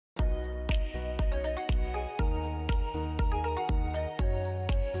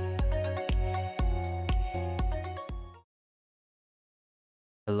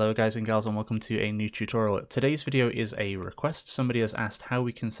Hello guys and gals and welcome to a new tutorial. Today's video is a request. Somebody has asked how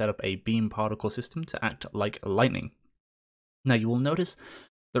we can set up a beam particle system to act like lightning. Now you will notice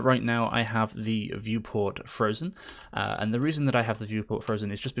that right now I have the viewport frozen, and the reason that I have the viewport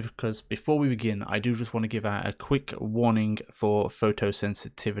frozen is just because before we begin I do just want to give out a quick warning for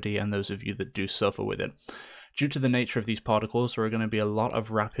photosensitivity and those of you that do suffer with it. Due to the nature of these particles, there are going to be a lot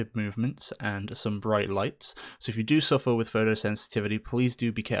of rapid movements and some bright lights. So if you do suffer with photosensitivity, please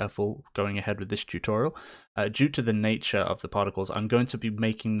do be careful going ahead with this tutorial. Due to the nature of the particles, I'm going to be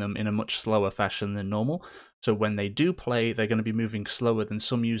making them in a much slower fashion than normal. So when they do play, they're going to be moving slower than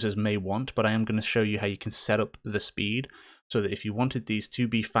some users may want, but I am going to show you how you can set up the speed so that if you wanted these to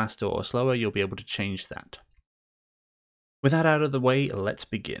be faster or slower, you'll be able to change that. With that out of the way, let's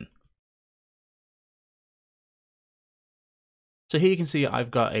begin. So here you can see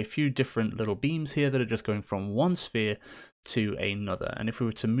I've got a few different little beams here that are just going from one sphere to another. And if we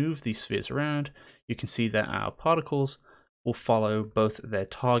were to move these spheres around, you can see that our particles will follow both their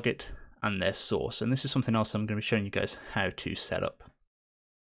target and their source. And this is something else I'm going to be showing you guys how to set up.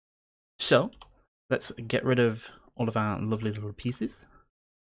 So let's get rid of all of our lovely little pieces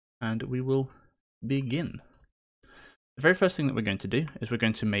and we will begin. The very first thing that we're going to do is we're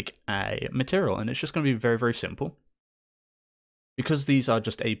going to make a material, and it's just going to be very, very simple. Because these are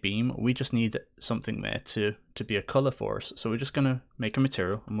just a beam, we just need something there to be a color for us. So we're just going to make a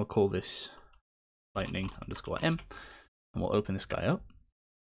material and we'll call this lightning_M, and we'll open this guy up.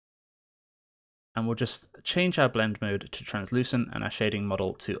 And we'll just change our blend mode to translucent and our shading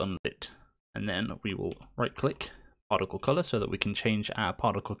model to unlit. And then we will right click particle color so that we can change our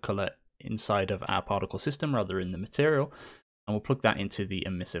particle color inside of our particle system rather than in the material. And we'll plug that into the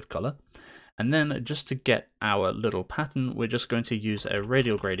emissive color. And then just to get our little pattern, we're just going to use a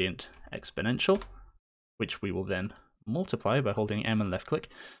radial gradient exponential, which we will then multiply by holding M and left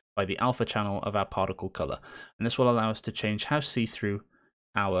click by the alpha channel of our particle color. And this will allow us to change how see-through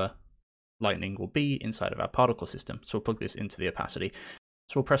our lightning will be inside of our particle system. So we'll plug this into the opacity.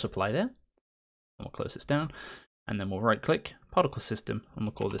 So we'll press apply there, and we'll close this down, and then we'll right click particle system, and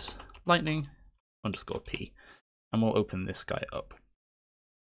we'll call this lightning_P, and we'll open this guy up.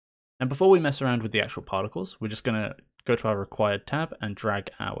 And before we mess around with the actual particles, we're just going to go to our required tab and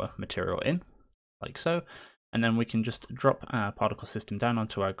drag our material in, like so. And then we can just drop our particle system down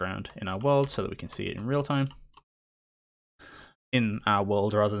onto our ground in our world so that we can see it in real time. In our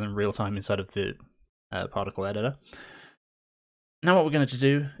world rather than real time inside of the particle editor. Now what we're going to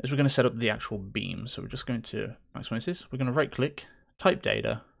do is we're going to set up the actual beam. So we're just going to maximize this. We're going to right click, type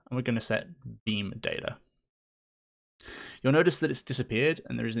data, and we're going to set beam data. You'll notice that it's disappeared,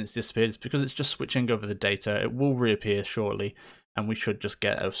 and the reason it's disappeared is because it's just switching over the data. It will reappear shortly, and we should just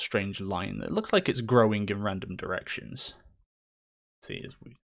get a strange line that looks like it's growing in random directions. See,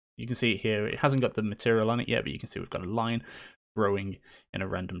 you can see it here, it hasn't got the material on it yet, but you can see we've got a line growing in a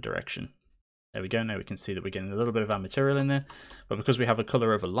random direction. There we go, now we can see that we're getting a little bit of our material in there, but because we have a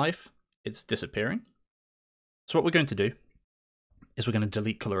color over life, it's disappearing. So what we're going to do is we're going to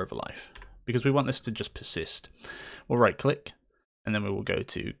delete color over life, because we want this to just persist. We'll right click and then we will go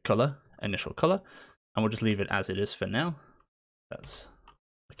to color, initial color, and we'll just leave it as it is for now. That's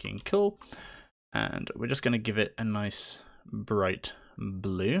looking cool. And we're just going to give it a nice bright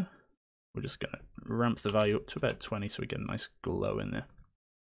blue. We're just going to ramp the value up to about 20 so we get a nice glow in there.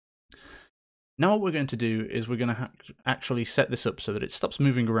 Now what we're going to do is we're going to actually set this up so that it stops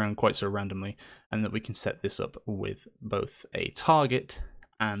moving around quite so randomly, and that we can set this up with both a target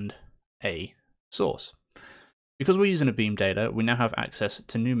and a source. Because we're using a beam data, we now have access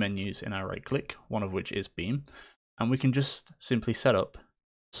to new menus in our right click, one of which is beam, and we can just simply set up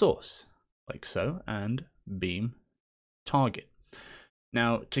source, like so, and beam target.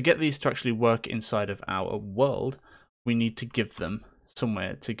 Now, to get these to actually work inside of our world, we need to give them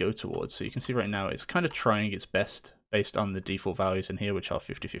somewhere to go towards. So you can see right now it's kind of trying its best based on the default values in here, which are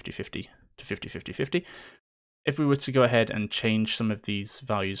 50-50-50 to 50-50-50. If we were to go ahead and change some of these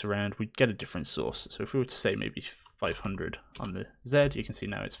values around, we'd get a different source. So if we were to say maybe 500 on the Z, you can see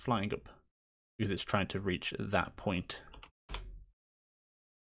now it's flying up because it's trying to reach that point.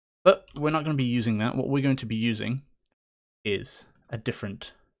 But we're not going to be using that. What we're going to be using is a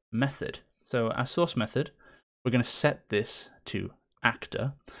different method. So our source method, we're going to set this to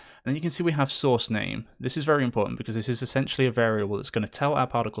actor. And then you can see we have source name. This is very important because this is essentially a variable that's going to tell our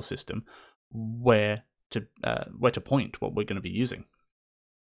particle system where to point what we're going to be using.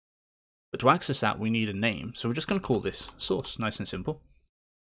 But to access that, we need a name. So we're just going to call this source, nice and simple.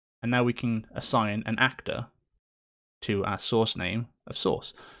 And now we can assign an actor to our source name of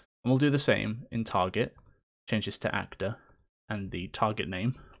source. And we'll do the same in target, change this to actor, and the target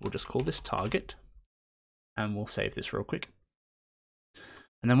name we'll just call this target, and we'll save this real quick.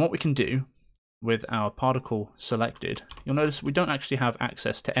 And then what we can do with our particle selected, you'll notice we don't actually have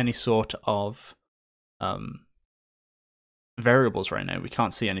access to any sort of variables right now. We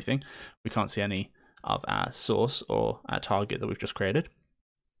can't see anything. We can't see any of our source or our target that we've just created.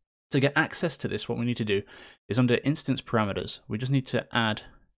 To get access to this, what we need to do is under instance parameters, we just need to add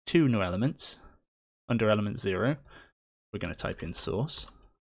 2 new elements. Under element 0, we're going to type in source.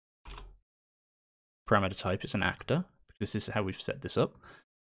 Parameter type is an actor, because this is how we've set this up.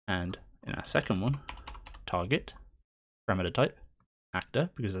 And in our second one, target, parameter type, actor,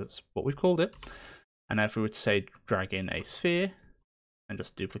 because that's what we've called it. And now if we were to say drag in a sphere, and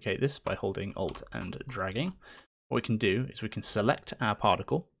just duplicate this by holding Alt and dragging, what we can do is we can select our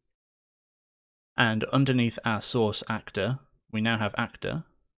particle, and underneath our source actor, we now have actor,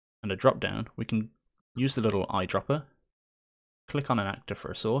 and a drop down, we can use the little eyedropper, click on an actor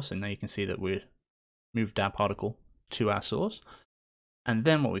for a source, and now you can see that we've moved our particle to our source. And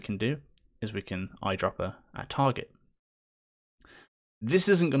then what we can do is we can eyedropper our target. This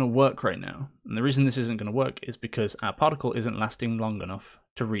isn't going to work right now, and the reason this isn't going to work is because our particle isn't lasting long enough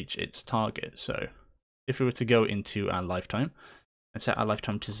to reach its target. So if we were to go into our lifetime and set our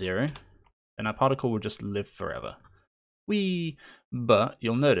lifetime to 0, then our particle will just live forever. But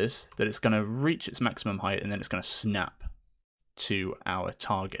you'll notice that it's going to reach its maximum height and then it's going to snap to our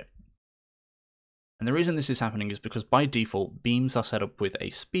target. And the reason this is happening is because by default, beams are set up with a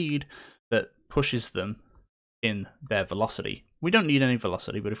speed that pushes them in their velocity. We don't need any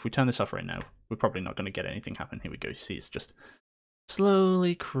velocity, but if we turn this off right now, we're probably not going to get anything happen. Here we go. You see, it's just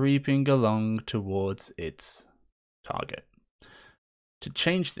slowly creeping along towards its target. To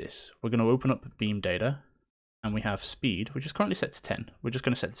change this, we're going to open up beam data, and we have speed, which is currently set to 10. We're just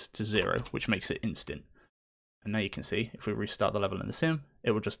going to set this to 0, which makes it instant. And now you can see, if we restart the level in the sim,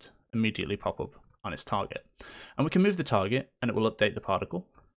 it will just immediately pop up on its target. And we can move the target, and it will update the particle.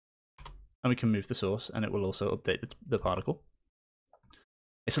 And we can move the source, and it will also update the particle.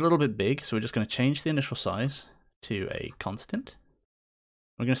 It's a little bit big, so we're just going to change the initial size to a constant.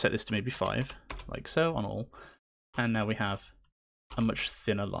 We're going to set this to maybe 5, like so, on all. And now we have a much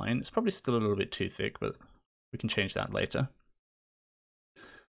thinner line. It's probably still a little bit too thick, but we can change that later.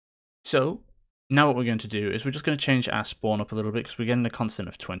 So now what we're going to do is we're just going to change our spawn up a little bit because we're getting a constant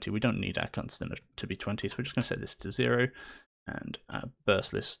of 20. We don't need our constant to be 20, so we're just going to set this to 0. And our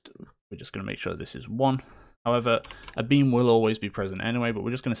burst list, we're just going to make sure this is 1. However, a beam will always be present anyway, but we're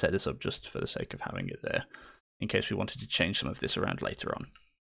just going to set this up just for the sake of having it there, in case we wanted to change some of this around later on.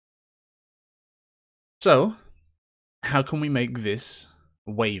 So, how can we make this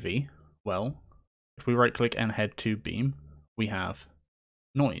wavy? Well, if we right click and head to beam, we have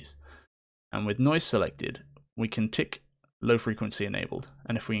noise. And with noise selected, we can tick low frequency enabled.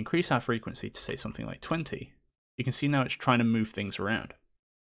 And if we increase our frequency to say something like 20, you can see now it's trying to move things around.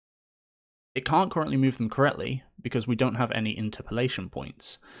 It can't currently move them correctly because we don't have any interpolation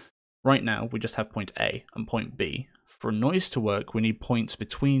points. Right now, we just have point A and point B. For noise to work, we need points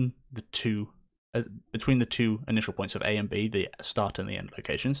between the two initial points of A and B, the start and the end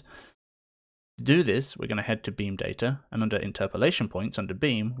locations. To do this, we're going to head to beam data, and under interpolation points, under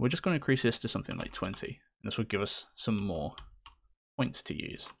beam, we're just going to increase this to something like 20. And this will give us some more points to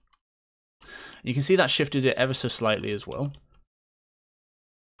use. You can see that shifted it ever so slightly as well.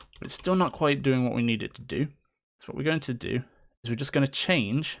 But it's still not quite doing what we need it to do. So what we're going to do is we're just going to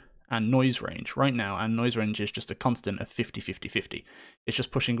change our noise range. Right now, our noise range is just a constant of 50, 50, 50. It's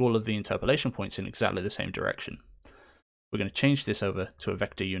just pushing all of the interpolation points in exactly the same direction. We're going to change this over to a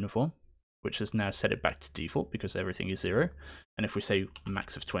vector uniform, which has now set it back to default because everything is 0. And if we say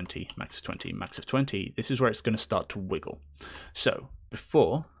max of 20, max of 20, max of 20, this is where it's going to start to wiggle. So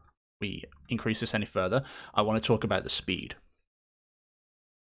before we increase this any further, I want to talk about the speed.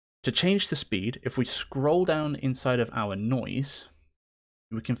 To change the speed, if we scroll down inside of our noise,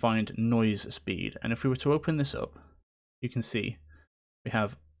 we can find noise speed. And if we were to open this up, you can see we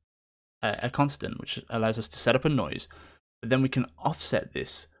have a constant which allows us to set up a noise, but then we can offset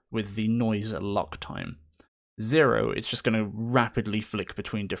this with the noise lock time. 0, it's just going to rapidly flick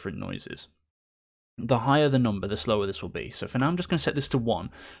between different noises. The higher the number, the slower this will be. So for now, I'm just going to set this to 1,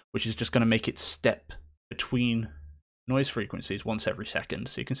 which is just going to make it step between noise frequencies once every second.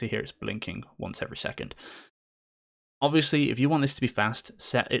 So you can see here it's blinking once every second. Obviously, if you want this to be fast,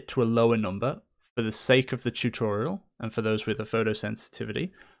 set it to a lower number. For the sake of the tutorial, and for those with a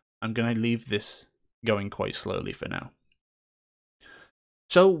photosensitivity, I'm going to leave this going quite slowly for now.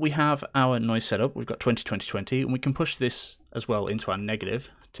 So we have our noise set up. We've got 20, 20, 20, and we can push this as well into our negative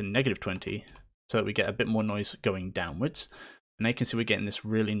to -20, so that we get a bit more noise going downwards. And now you can see we're getting this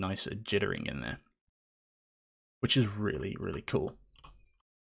really nice jittering in there, which is really, really cool.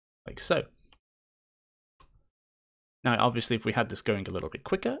 Like so. Now, obviously, if we had this going a little bit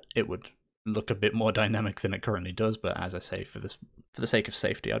quicker, it would look a bit more dynamic than it currently does. But as I say, for the sake of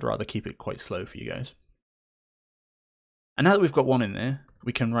safety, I'd rather keep it quite slow for you guys. And now that we've got one in there,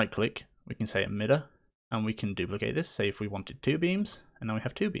 we can right-click, we can say emitter, and we can duplicate this. Say if we wanted 2 beams, and now we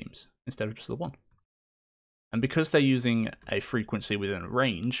have 2 beams instead of just the 1. And because they're using a frequency within a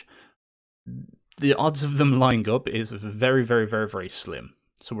range, the odds of them lining up is very, very, very, very slim.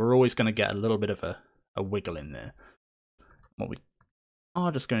 So we're always going to get a little bit of a wiggle in there. What we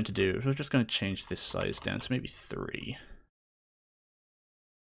are just going to do is we're just going to change this size down to maybe 3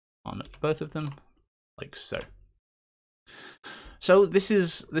 on both of them, like so. So this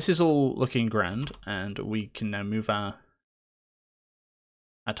is all looking grand, and we can now move our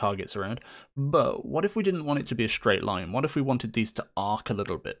targets around. But what if we didn't want it to be a straight line? What if we wanted these to arc a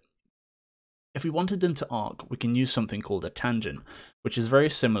little bit? If we wanted them to arc, we can use something called a tangent, which is very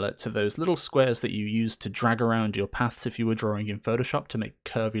similar to those little squares that you use to drag around your paths if you were drawing in Photoshop to make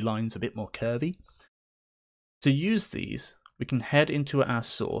curvy lines a bit more curvy. To use these, we can head into our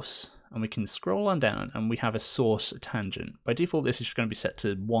source, and we can scroll on down, and we have a source tangent. By default, this is just going to be set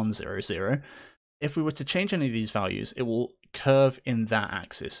to 100. If we were to change any of these values, it will curve in that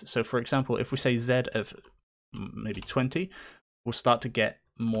axis. So for example, if we say Z of maybe 20, we'll start to get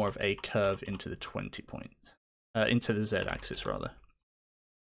more of a curve into the 20 points, into the Z axis rather.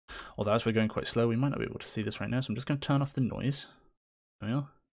 Although as we're going quite slow, we might not be able to see this right now, so I'm just going to turn off the noise. There we are.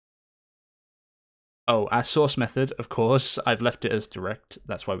 Oh, our source method, of course, I've left it as direct,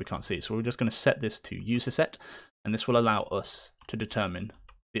 that's why we can't see it. So we're just going to set this to user set, and this will allow us to determine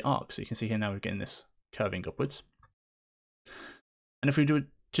the arc. So you can see here now we're getting this curving upwards. And if we do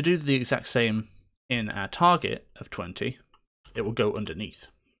the exact same in our target of 20, it will go underneath.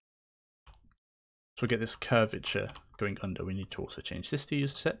 So we get this curvature going under. We need to also change this to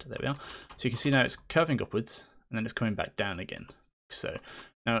user set. There we are. So you can see now it's curving upwards, and then it's coming back down again. So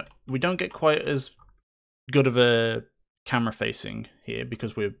now we don't get quite as good of a camera facing here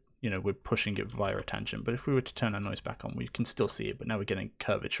because we're pushing it via a tangent. But if we were to turn our noise back on, we can still see it. But now we're getting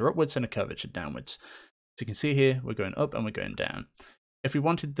curvature upwards and a curvature downwards. So you can see here we're going up and we're going down. If we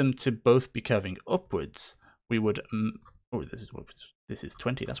wanted them to both be curving upwards, we would. Oh, this is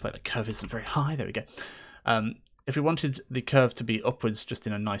 20. That's why the curve isn't very high. There we go. If we wanted the curve to be upwards, just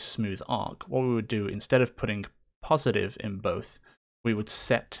in a nice smooth arc, what we would do instead of putting positive in both, we would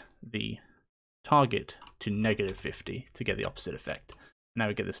set the target to -50 to get the opposite effect. Now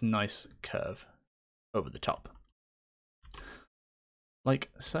we get this nice curve over the top,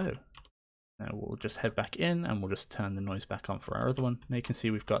 like so. Now we'll just head back in and we'll just turn the noise back on for our other one. Now you can see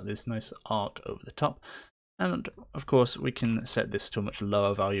we've got this nice arc over the top. And of course we can set this to a much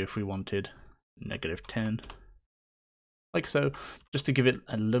lower value if we wanted, -10. Like so, just to give it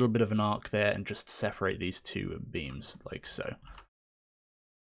a little bit of an arc there and just separate these two beams, like so.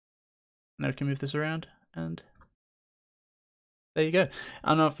 Now we can move this around, and there you go.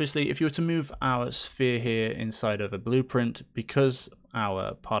 And obviously, if you were to move our sphere here inside of a blueprint, because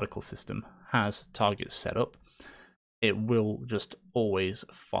our particle system has targets set up, it will just always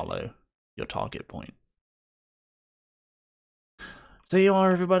follow your target point. So there you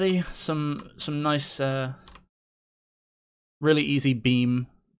are, everybody. Some nice, really easy beam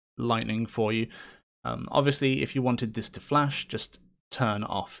lightning for you. Obviously, if you wanted this to flash, just turn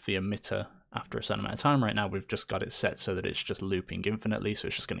off the emitter after a certain amount of time. Right now, we've just got it set so that it's just looping infinitely, so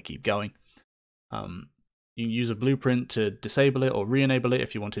it's just going to keep going. You can use a blueprint to disable it or re-enable it.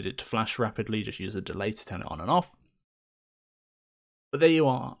 If you wanted it to flash rapidly, just use a delay to turn it on and off. But there you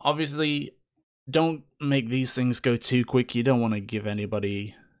are. Obviously, don't make these things go too quick. You don't want to give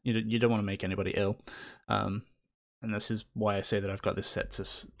anybody, you don't want to make anybody ill. And this is why I say that I've got this set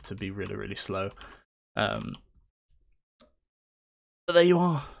to be really, really slow. But there you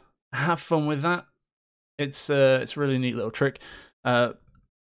are. Have fun with that. It's a really neat little trick.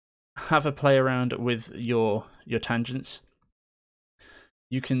 Have a play around with your tangents.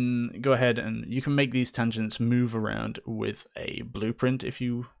 You can go ahead and you can make these tangents move around with a blueprint if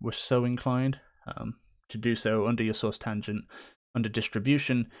you were so inclined. To do so, under your source tangent, under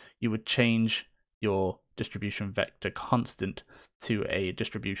distribution, you would change your distribution vector constant to a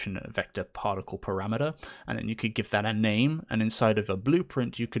distribution vector particle parameter, and then you could give that a name, and inside of a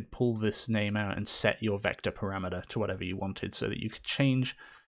blueprint you could pull this name out and set your vector parameter to whatever you wanted, so that you could change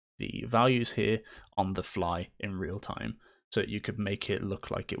the values here on the fly in real time, so that you could make it look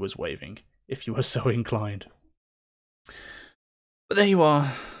like it was waving if you were so inclined. But there you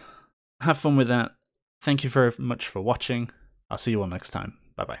are. Have fun with that. Thank you very much for watching. I'll see you all next time.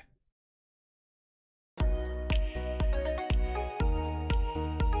 Bye bye.